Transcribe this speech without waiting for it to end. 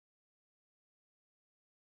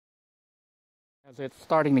As it's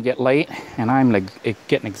starting to get late and I'm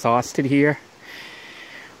getting exhausted here,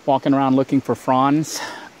 walking around looking for fronds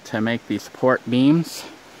to make the support beams,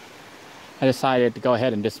 I decided to go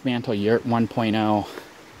ahead and dismantle Yurt 1.0.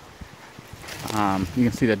 You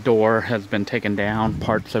can see the door has been taken down,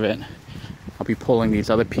 parts of it. I'll be pulling these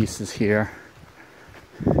other pieces here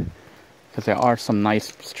because there are some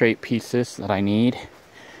nice straight pieces that I need.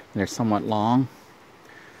 They're somewhat long.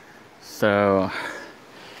 So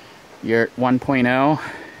Yurt 1.0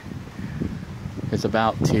 is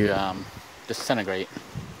about to disintegrate.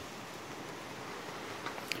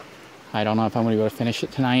 I don't know if I'm going to be able to finish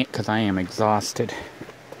it tonight because I am exhausted.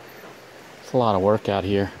 It's a lot of work out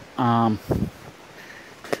here. We're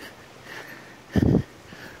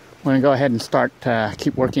going to go ahead and start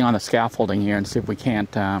keep working on the scaffolding here and see if we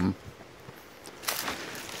can't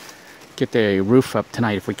get the roof up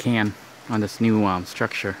tonight if we can on this new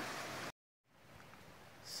structure.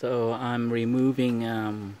 So I'm removing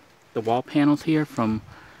the wall panels here from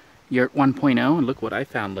Yurt 1.0 and look what I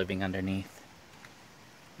found living underneath.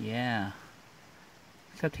 Yeah,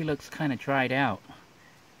 except he looks kind of dried out.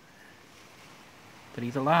 But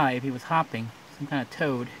he's alive, he was hopping, some kind of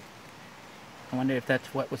toad. I wonder if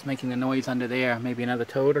that's what was making the noise under there, maybe another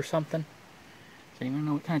toad or something. Does anyone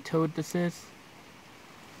know what kind of toad this is?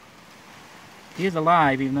 He is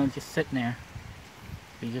alive even though he's just sitting there.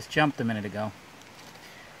 He just jumped a minute ago.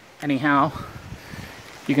 Anyhow,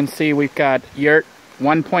 you can see we've got Yurt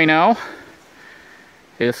 1.0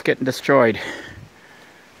 is getting destroyed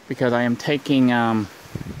because I am taking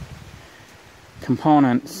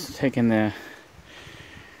components, taking the,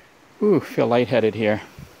 feel lightheaded here.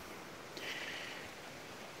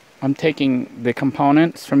 I'm taking the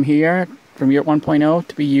components from here, from Yurt 1.0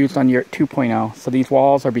 to be used on Yurt 2.0. So these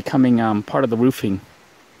walls are becoming part of the roofing.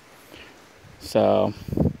 So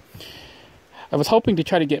I was hoping to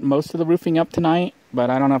try to get most of the roofing up tonight, but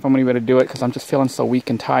I don't know if I'm going to be able to do it because I'm just feeling so weak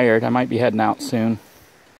and tired. I might be heading out soon.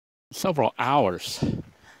 Several hours.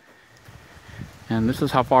 And this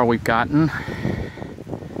is how far we've gotten.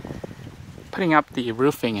 Putting up the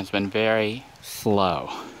roofing has been very slow.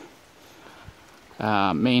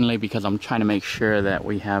 Mainly because I'm trying to make sure that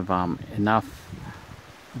we have enough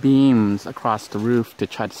beams across the roof to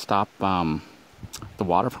try to stop the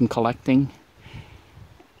water from collecting.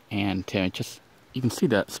 And to just, you can see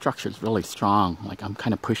the structure is really strong. Like I'm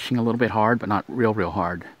kind of pushing a little bit hard, but not real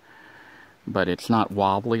hard. But it's not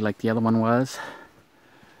wobbly like the other one was.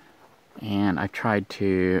 And I tried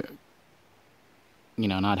to,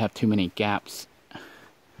 not have too many gaps,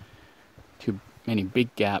 too many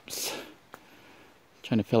big gaps.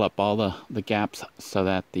 Trying to fill up all the gaps so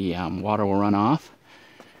that the water will run off.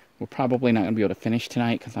 We're probably not going to be able to finish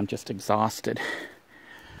tonight because I'm just exhausted.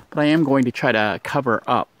 But I am going to try to cover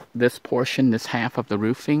up this portion, this half of the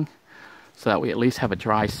roofing, so that we at least have a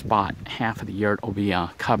dry spot. Half of the yurt will be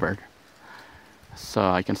covered, so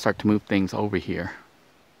I can start to move things over here.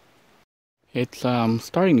 It's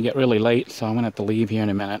starting to get really late, so I'm going to have to leave here in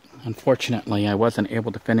a minute. Unfortunately, I wasn't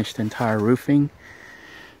able to finish the entire roofing,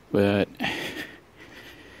 but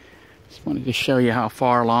just wanted to show you how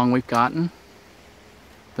far along we've gotten.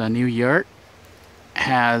 The new yurt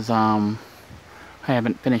has, I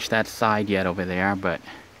haven't finished that side yet over there, but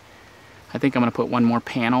I think I'm going to put one more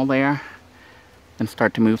panel there and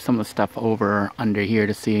start to move some of the stuff over under here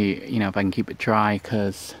to see, if I can keep it dry,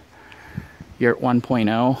 because Yurt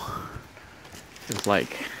 1.0 is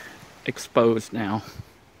like exposed now.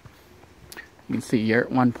 You can see Yurt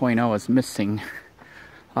 1.0 is missing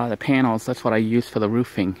the panels. That's what I use for the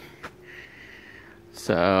roofing.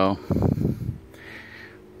 So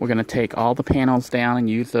we're going to take all the panels down and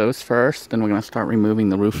use those first, and we're going to start removing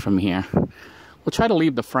the roof from here. We'll try to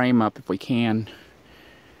leave the frame up if we can.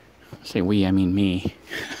 I say we, I mean me.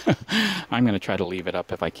 I'm going to try to leave it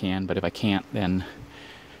up if I can, but if I can't, then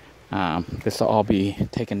this will all be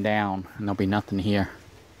taken down and there'll be nothing here.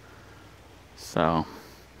 So,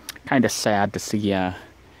 kind of sad to see the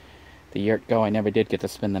yurt go. I never did get to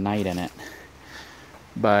spend the night in it.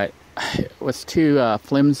 But it was too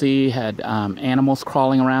flimsy, had animals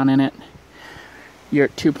crawling around in it.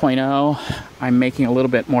 Yurt 2.0, I'm making a little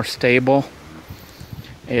bit more stable.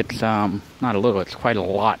 It's not a little, it's quite a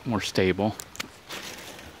lot more stable.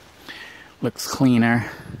 Looks cleaner.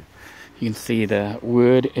 You can see the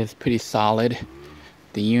wood is pretty solid.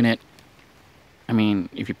 The unit, I mean,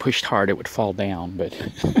 if you pushed hard it would fall down, but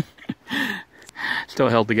still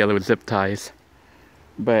held together with zip ties.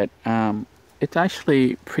 But it's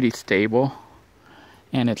actually pretty stable,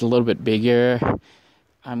 and it's a little bit bigger.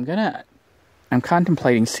 I'm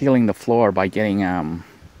contemplating sealing the floor by getting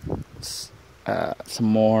some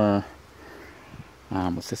more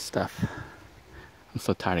what's this stuff? I'm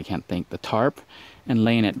so tired I can't think. The tarp and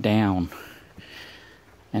laying it down.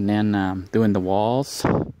 And then doing the walls.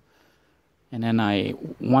 And then I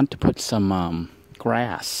want to put some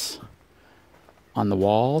grass on the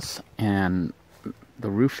walls and the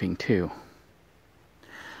roofing too.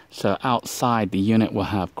 So outside the unit will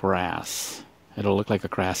have grass. It'll look like a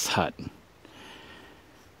grass hut.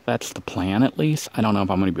 That's the plan at least. I don't know if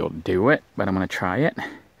I'm going to be able to do it, but I'm going to try it.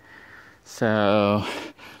 So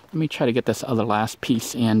let me try to get this other last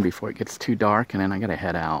piece in before it gets too dark, and then I got to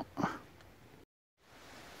head out.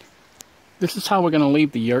 This is how we're going to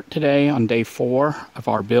leave the yurt today on day 4 of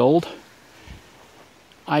our build.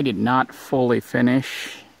 I did not fully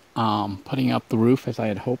finish putting up the roof as I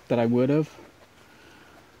had hoped that I would have.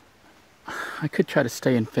 I could try to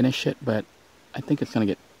stay and finish it, but I think it's going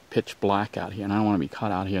to get pitch black out here, and I don't want to be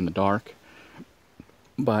caught out here in the dark.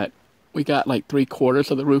 But we got like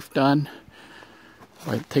 3/4 of the roof done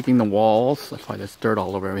by taking the walls. That's why there's dirt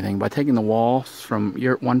all over everything. By taking the walls from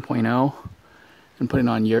Yurt 1.0 and putting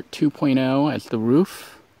on Yurt 2.0 as the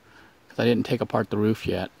roof, because I didn't take apart the roof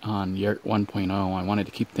yet on Yurt 1.0. I wanted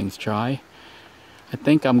to keep things dry. I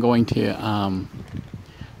think I'm going to,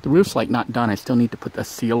 the roof's like not done. I still need to put the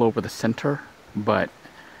seal over the center, but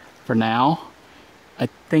for now, I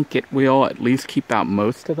think it will at least keep out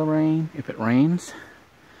most of the rain if it rains.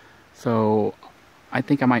 So I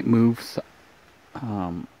think I might move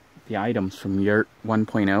the items from Yurt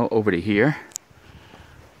 1.0 over to here.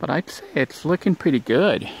 But I'd say it's looking pretty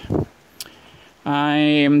good. I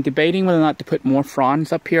am debating whether or not to put more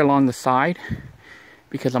fronds up here along the side,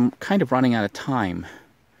 because I'm kind of running out of time.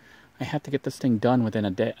 I have to get this thing done within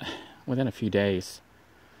a few days.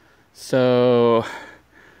 So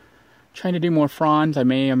trying to do more fronds. I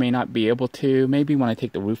may or may not be able to. Maybe when I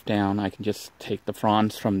take the roof down, I can just take the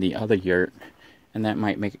fronds from the other yurt, and that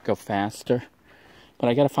might make it go faster. But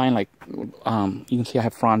I gotta find, like, you can see I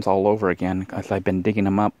have fronds all over again, because I've been digging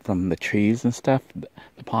them up from the trees and stuff,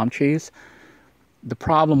 the palm trees. The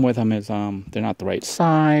problem with them is they're not the right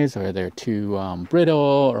size, or they're too brittle,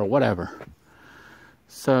 or whatever.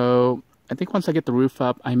 So I think once I get the roof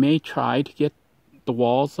up, I may try to get the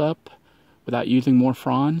walls up without using more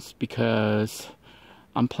fronds, because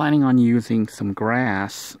I'm planning on using some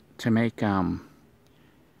grass to make an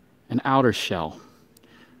outer shell.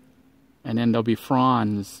 And then there'll be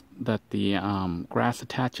fronds that the grass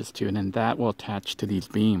attaches to, and then that will attach to these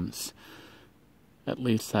beams. At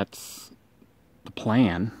least that's the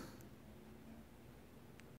plan.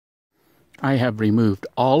 I have removed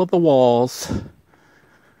all of the walls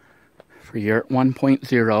for Yurt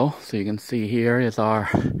 1.0. So you can see here is our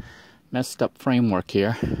messed up framework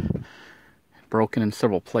here. Broken in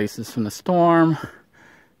several places from the storm.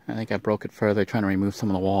 I think I broke it further trying to remove some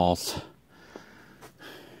of the walls.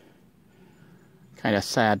 Kind of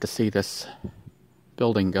sad to see this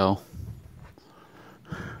building go.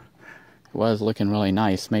 It was looking really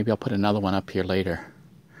nice. Maybe I'll put another one up here later.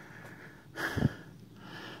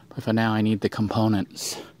 But for now I need the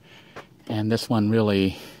components. And this one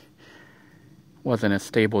really wasn't as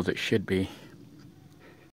stable as it should be.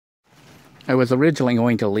 I was originally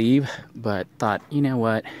going to leave, but thought, you know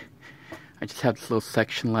what? I just have this little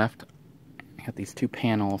section left. I got these 2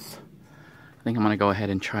 panels. I think I'm going to go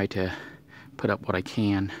ahead and try to put up what I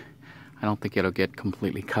can. I don't think it'll get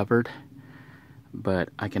completely covered, but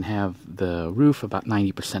I can have the roof about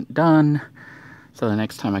 90% done, so the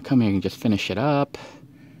next time I come here I can just finish it up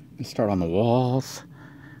and start on the walls.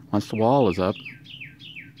 Once the wall is up,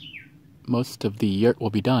 most of the yurt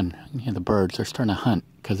will be done. And the birds are starting to hunt,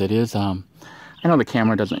 because it is I know the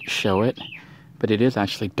camera doesn't show it, but it is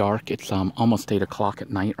actually dark. It's almost 8 o'clock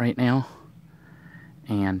at night right now,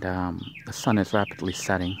 and the sun is rapidly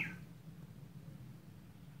setting.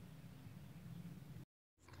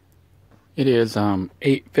 It is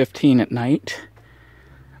 8:15 at night.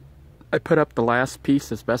 I put up the last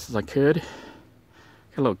piece as best as I could.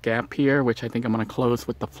 Got a little gap here, which I think I'm going to close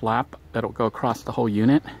with the flap that'll go across the whole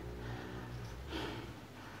unit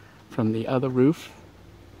from the other roof.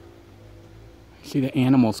 See the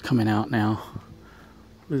animals coming out now.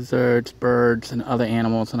 Lizards, birds, and other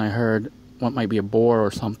animals, and I heard what might be a boar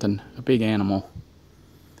or something, a big animal.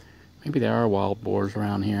 Maybe there are wild boars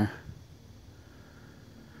around here.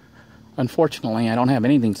 Unfortunately, I don't have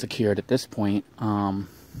anything secured at this point.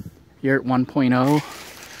 Yurt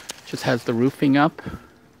 1.0 just has the roofing up.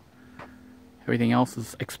 Everything else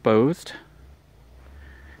is exposed.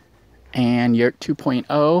 And Yurt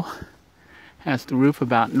 2.0 has the roof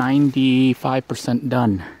about 95%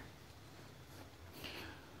 done.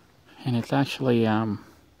 And it's actually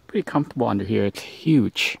pretty comfortable under here. It's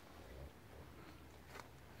huge.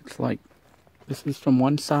 It's like This is from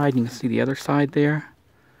one side. You can see the other side there.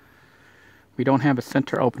 We don't have a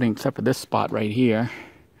center opening except for this spot right here,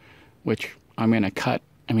 which I'm going to cut.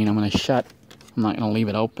 I'm going to shut. I'm not going to leave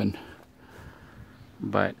it open.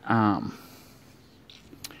 But,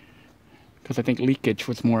 because I think leakage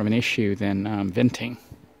was more of an issue than venting.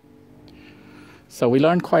 So we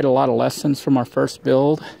learned quite a lot of lessons from our first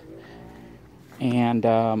build,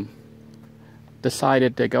 and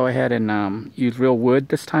decided to go ahead and use real wood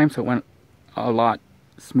this time, so it went a lot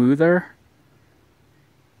smoother.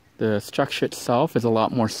 The structure itself is a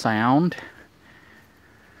lot more sound.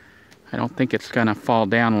 I don't think it's gonna fall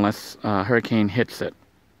down unless a hurricane hits it.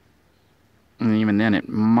 And even then it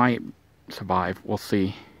might survive, we'll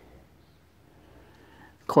see.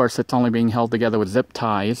 Of course, it's only being held together with zip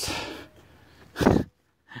ties.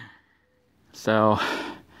 So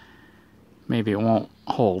maybe it won't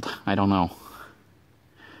hold, I don't know.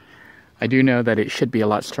 I do know that it should be a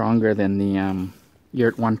lot stronger than the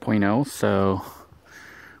Yurt 1.0, so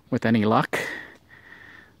with any luck,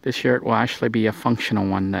 this yurt will actually be a functional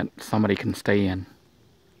one that somebody can stay in.